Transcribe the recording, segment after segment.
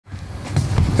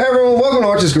Hey everyone, welcome to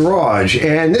Arch's Garage.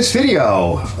 And this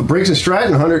video, a Briggs &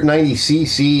 Stratton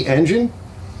 190cc engine.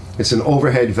 It's an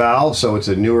overhead valve, so it's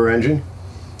a newer engine.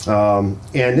 And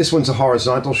this one's a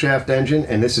horizontal shaft engine,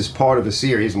 and this is part of a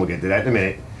series, and we'll get to that in a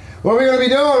minute. What are we going to be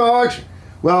doing, Arch?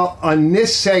 Well, on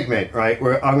this segment, right,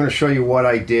 where I'm going to show you what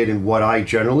I did and what I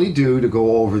generally do to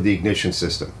go over the ignition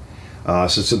system. So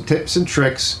some tips and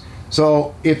tricks.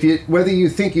 So whether you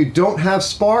think you don't have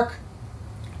spark,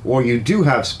 or you do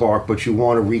have spark, but you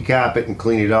want to recap it and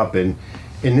clean it up. And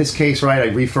in this case, right,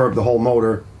 I refurbed the whole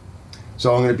motor.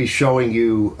 So I'm going to be showing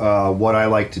you what I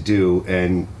like to do.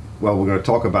 And, well, we're going to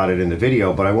talk about it in the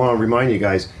video, but I want to remind you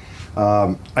guys,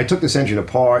 I took this engine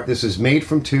apart. This is made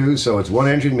from two, so it's one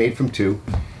engine made from two.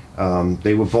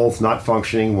 They were both not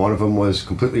functioning. One of them was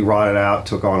completely rotted out,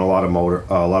 took on a lot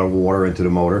of water into the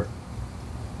motor.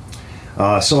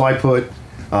 So I pulled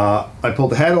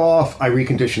the head off, I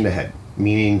reconditioned the head.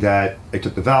 Meaning that I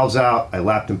took the valves out, I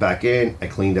lapped them back in, I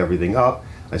cleaned everything up,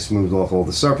 I smoothed off all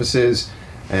the surfaces,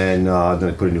 and then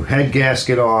I put a new head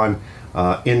gasket on.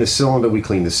 In the cylinder, we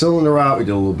cleaned the cylinder out, we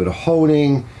did a little bit of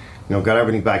honing, got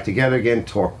everything back together again,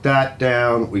 torqued that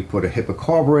down, we put a HIPAA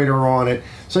carburetor on it.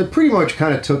 So I pretty much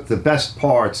kind of took the best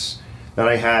parts that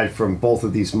I had from both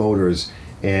of these motors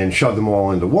and shoved them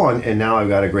all into one, and now I've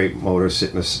got a great motor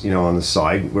sitting on the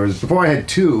side, whereas before I had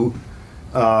two,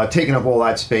 taking up all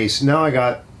that space. Now I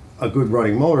got a good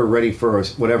running motor ready for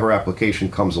whatever application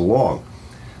comes along.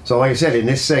 So like I said, in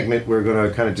this segment we're going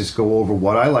to kind of just go over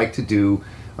what I like to do.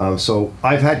 So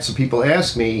I've had some people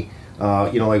ask me,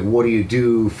 like, what do you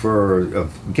do for a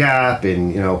gap,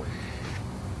 and so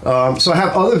I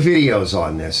have other videos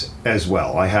on this as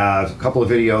well. I have a couple of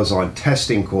videos on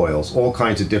testing coils, all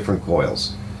kinds of different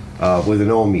coils with an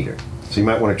ohm meter. So you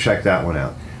might want to check that one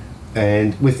out.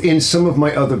 And within some of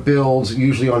my other builds,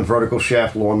 usually on vertical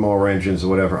shaft lawnmower engines or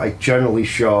whatever, I generally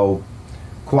show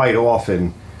quite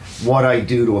often what I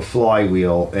do to a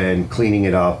flywheel and cleaning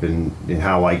it up and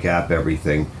how I gap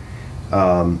everything.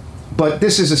 But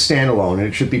this is a standalone and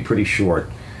it should be pretty short.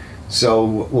 So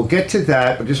we'll get to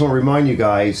that. I just want to remind you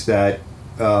guys that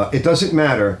it doesn't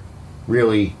matter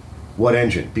really what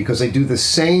engine, because I do the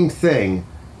same thing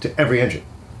to every engine.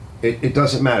 It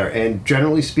doesn't matter, and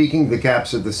generally speaking, the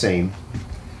gaps are the same.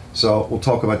 So we'll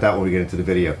talk about that when we get into the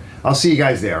video. I'll see you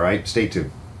guys there, all right? Stay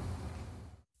tuned.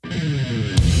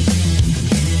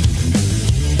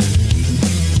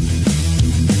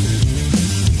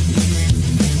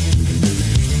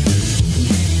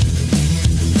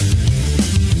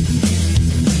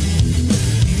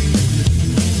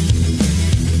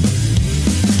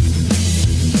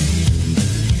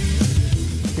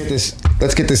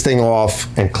 Let's get this thing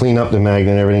off and clean up the magnet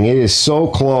and everything. It is so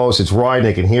close. It's riding.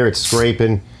 I can hear it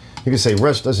scraping. You can say,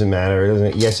 "Russ, doesn't matter." It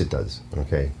doesn't. Yes, it does.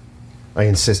 Okay. I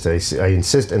insist. I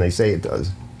insist, and I say it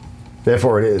does.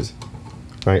 Therefore, it is.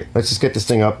 All right. Let's just get this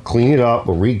thing up, clean it up.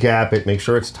 We'll re-gap it, make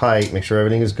sure it's tight, make sure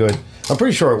everything is good. I'm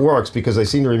pretty sure it works because I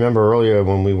seem to remember earlier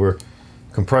when we were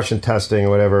compression testing or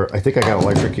whatever, I think I got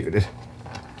electrocuted.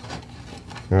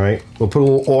 All right. We'll put a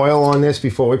little oil on this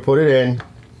before we put it in.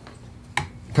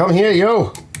 Come here,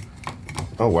 yo.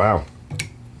 Oh, wow.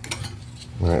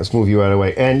 All right, let's move you out of the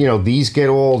way. And, these get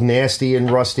all nasty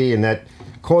and rusty, and that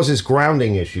causes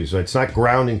grounding issues. It's not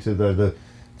grounding to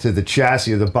the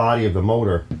chassis or the body of the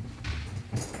motor.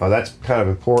 That's kind of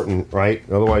important, right?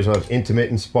 Otherwise, you'll have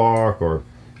intermittent spark or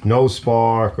no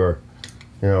spark, or,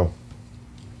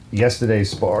 yesterday's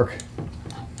spark.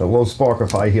 The low spark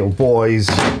of high-heeled boys.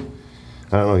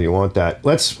 I don't know if you want that.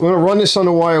 We're going to run this on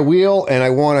the wire wheel, and I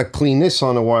want to clean this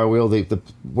on the wire wheel,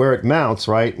 where it mounts,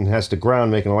 right, and has to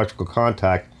ground, make an electrical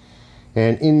contact.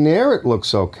 And in there it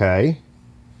looks okay.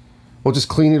 We'll just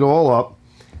clean it all up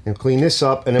and clean this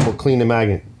up, and then we'll clean the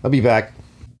magnet. I'll be back.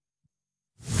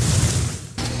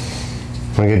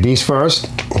 I'm going to get these first,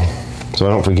 so I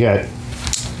don't forget.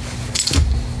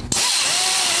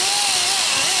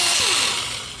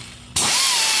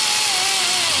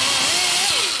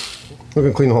 We're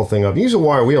going to clean the whole thing up. Use a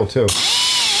wire wheel, too.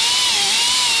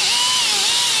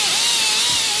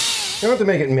 You don't have to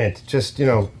make it mint. Just,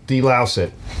 delouse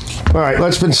it. All right,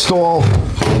 let's install.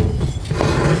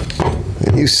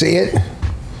 You see it?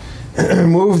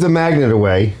 Move the magnet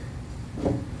away.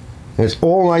 It's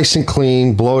all nice and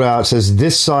clean, blowed out. It says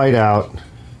this side out.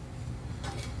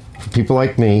 For people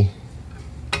like me.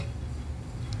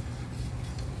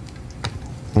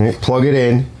 All right, plug it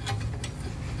in.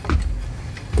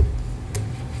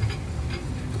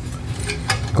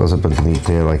 Goes up underneath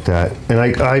there like that. And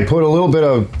I put a little bit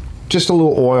of, just a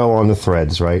little oil on the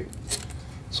threads, right?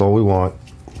 That's all we want.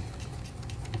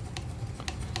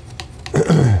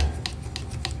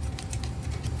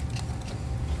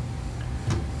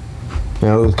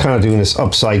 Now I'm kind of doing this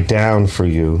upside down for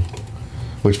you,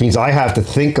 which means I have to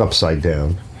think upside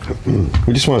down.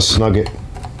 We just want to snug it.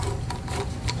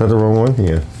 Is that the wrong one?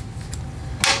 Yeah.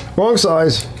 Wrong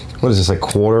size. What is this, like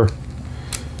quarter?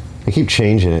 I keep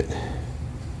changing it.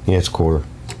 Yeah, it's quarter.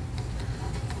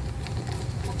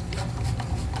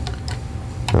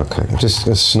 Okay, just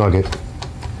snug it.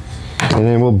 And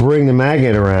then we'll bring the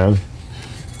magnet around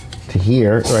to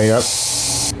here, right up.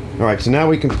 All right, so now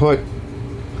we can put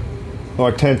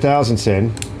our 10 thousandths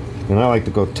in, and I like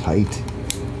to go tight.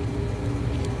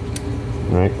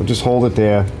 All right, we'll just hold it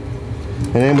there,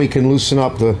 and then we can loosen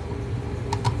up the,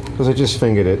 because I just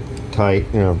fingered it tight,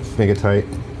 you know, finger tight.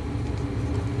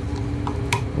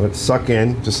 Let it suck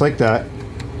in, just like that,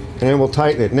 and then we'll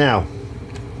tighten it. Now,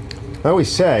 I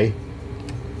always say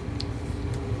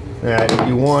that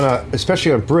you want to,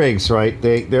 especially on Briggs, right,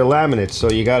 they're laminates,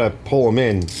 so you got to pull them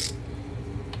in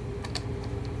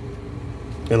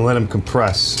and let them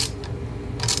compress.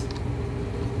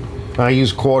 I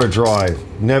use quarter drive.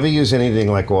 Never use anything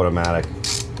like automatic.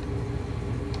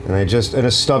 And and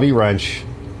a stubby wrench,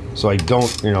 so I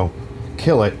don't, you know,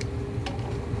 kill it.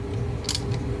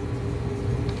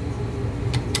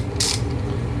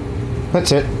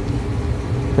 That's it.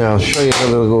 Now I'll show you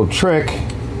another little trick.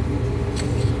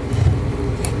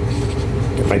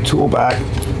 Get my tool back.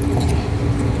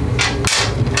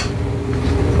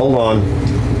 Hold on.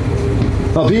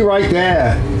 I'll be right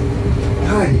there.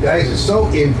 God, you guys are so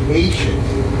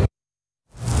impatient.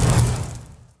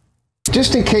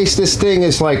 Just in case this thing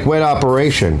is like wet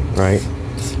operation, right?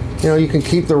 You know, you can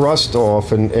keep the rust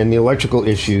off and the electrical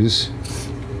issues,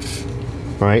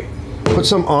 right? Put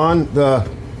some on the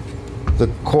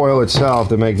coil itself,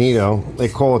 the magneto. They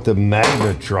call it the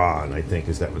magnetron, I think.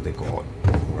 Is that what they call it?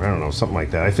 Or I don't know, something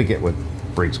like that. I forget what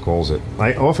Briggs calls it.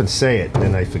 I often say it,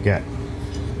 and I forget.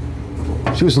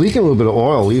 She was leaking a little bit of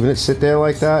oil, leaving it sit there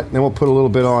like that. Then we'll put a little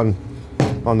bit on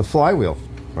the flywheel,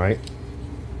 right?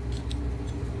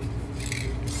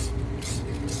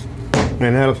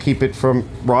 And that'll keep it from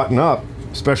rotting up,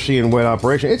 especially in wet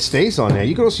operation. It stays on there.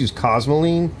 You can also use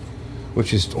Cosmoline,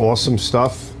 which is awesome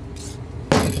stuff.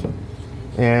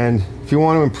 And if you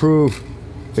want to improve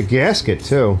the gasket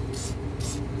too,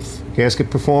 gasket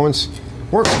performance,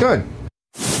 works good.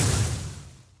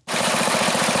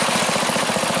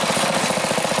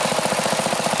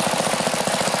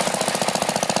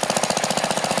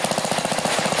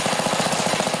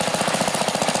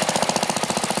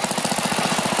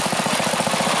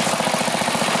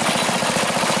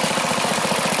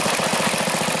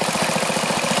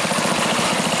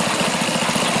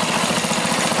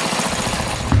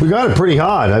 We got it pretty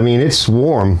hot. I mean, it's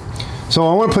warm. So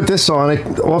I want to put this on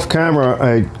it. Off camera,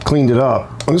 I cleaned it up.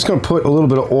 I'm just going to put a little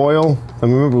bit of oil.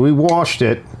 And remember, we washed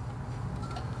it.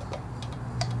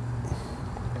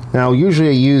 Now, usually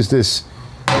I use this,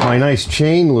 my nice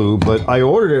chain lube, but I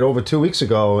ordered it over 2 weeks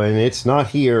ago, and it's not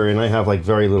here, and I have like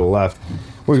very little left.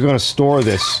 We're going to store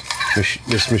this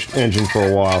engine for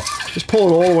a while. Just pull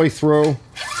it all the way through a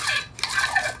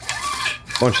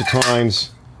bunch of times.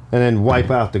 And then wipe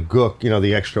out the gook, you know,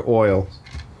 the extra oil.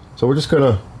 So we're just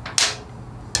gonna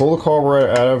pull the carburetor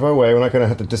out of our way. We're not gonna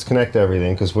have to disconnect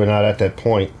everything because we're not at that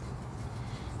point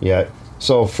yet.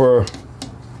 So for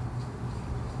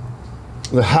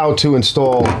the how to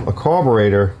install a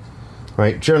carburetor,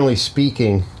 right, generally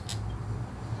speaking,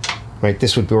 right,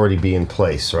 this would already be in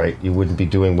place, right? You wouldn't be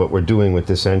doing what we're doing with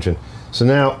this engine. So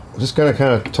now, I'm just gonna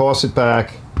kind of toss it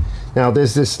back. Now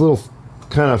there's this little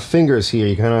kind of fingers here.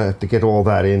 You kind of have to get all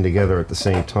that in together at the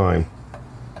same time.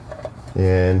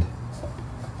 And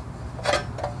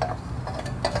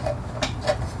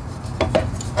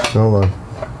hold on.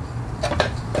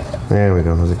 There we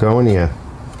go. Is it going? Yeah.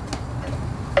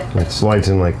 It slides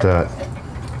in like that.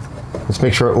 Let's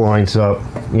make sure it lines up.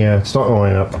 Yeah, it's starting to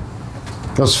line up.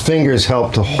 Those fingers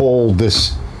help to hold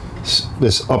this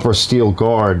upper steel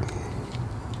guard.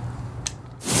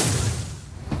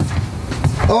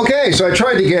 Okay, so I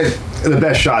tried to get the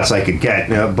best shots I could get,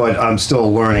 but I'm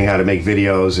still learning how to make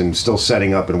videos and still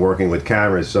setting up and working with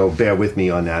cameras, so bear with me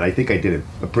on that. I think I did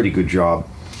a pretty good job,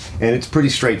 and it's pretty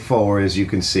straightforward, as you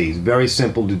can see. It's very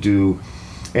simple to do,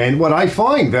 and what I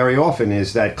find very often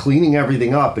is that cleaning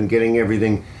everything up and getting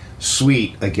everything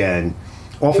sweet again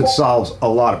often solves a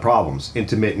lot of problems.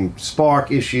 Intermittent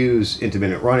spark issues,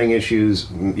 intermittent running issues,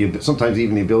 sometimes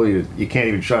even the ability to, you can't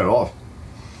even shut it off.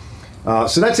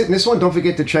 So that's it in this one. Don't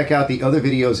forget to check out the other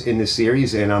videos in this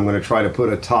series, and I'm going to try to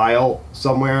put a tile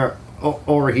somewhere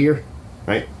over here,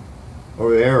 right?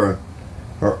 Over there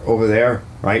or over there,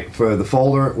 right? For the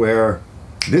folder where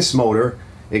this motor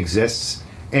exists,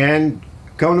 and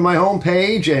come to my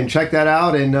homepage and check that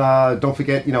out. And don't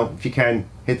forget, you know, if you can,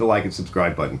 hit the like and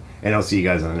subscribe button. And I'll see you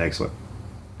guys on the next one.